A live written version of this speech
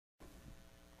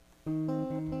When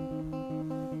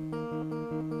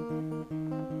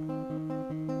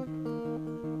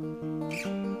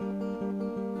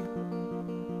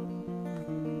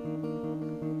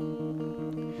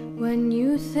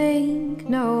you think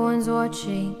no one's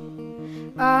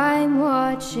watching, I'm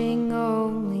watching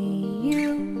only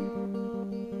you.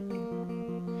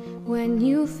 When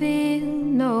you feel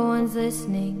no one's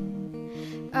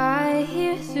listening, I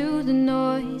hear through the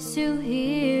noise to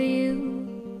hear you.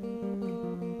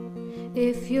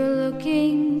 If you're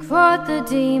looking for the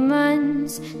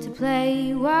demons to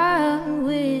play wild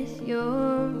with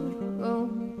your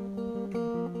own,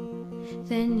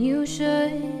 then you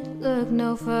should look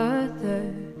no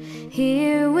further.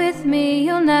 Here with me,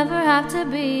 you'll never have to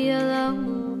be alone.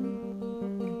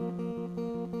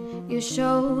 Your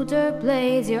shoulder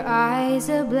blades, your eyes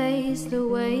ablaze, the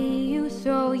way you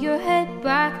throw your head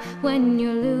back when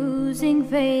you're losing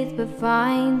faith but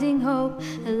finding hope.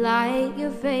 A light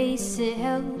your face, it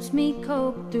helps me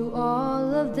cope through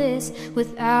all of this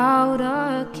without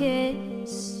a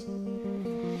kiss.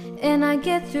 And I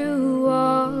get through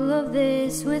all of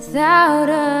this without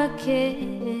a kiss.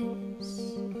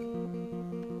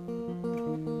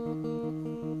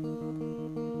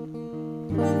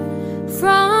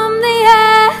 From the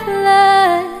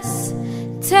Atlas,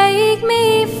 take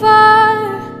me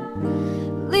far,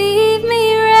 leave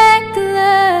me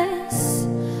reckless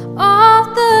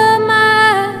off the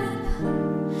map.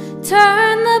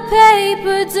 Turn the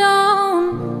paper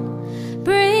down,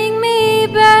 bring me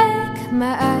back.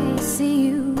 My eyes see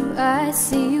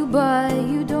you, but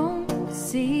you don't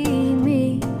see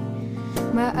me.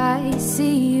 My eyes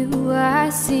see you,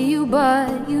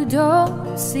 but you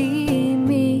don't see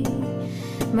me.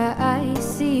 My eyes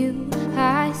see you,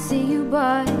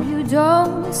 but you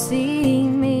don't see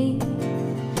me.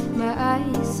 My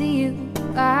eyes see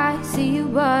you,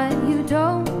 but you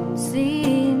don't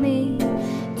see me.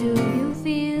 Do you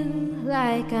feel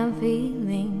like I'm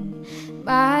feeling?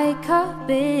 My cup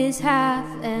is half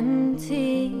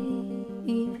empty.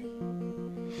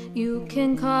 You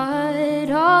can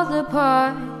cut all the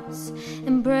parts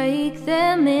and break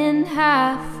them in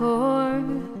half for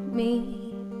me.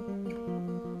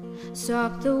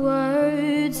 Stop the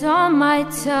words on my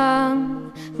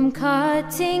tongue from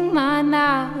cutting my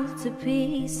mouth to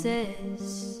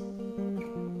pieces.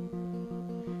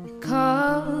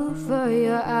 Cover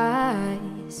your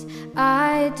eyes,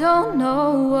 I don't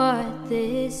know what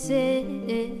this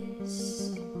is.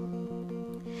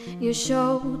 Your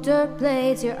shoulder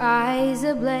blades, your eyes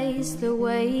ablaze, the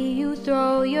way you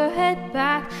throw your head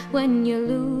back when you're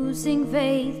losing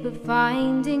faith but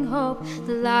finding hope.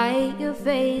 The light your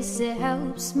face, it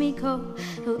helps me cope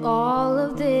with all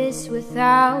of this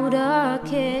without a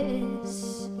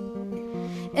kiss.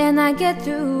 And I get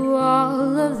through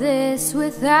all of this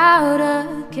without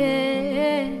a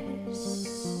kiss.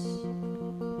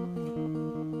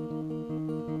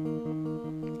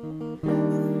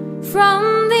 From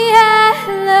the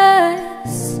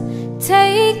Atlas,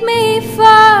 take me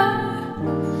far,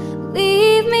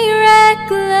 leave me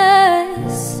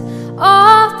reckless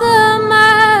off the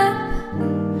map.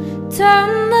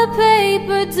 Turn the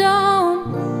paper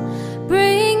down,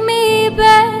 bring me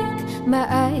back. My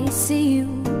eyes see you,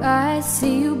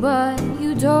 but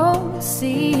you don't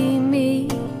see me.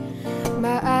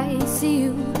 My eyes see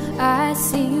you,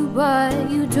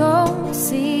 but you don't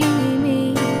see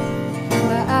me.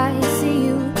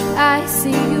 I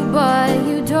see you, but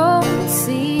you don't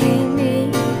see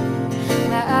me.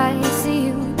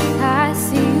 I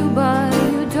see you, but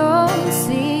you don't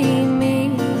see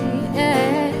me.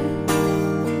 Yeah.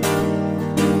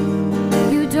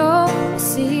 You don't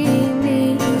see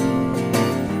me.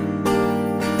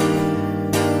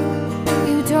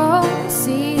 You don't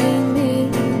see me.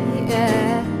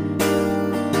 Yeah.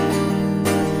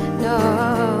 No.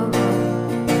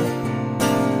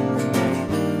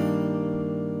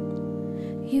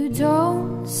 You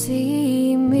don't see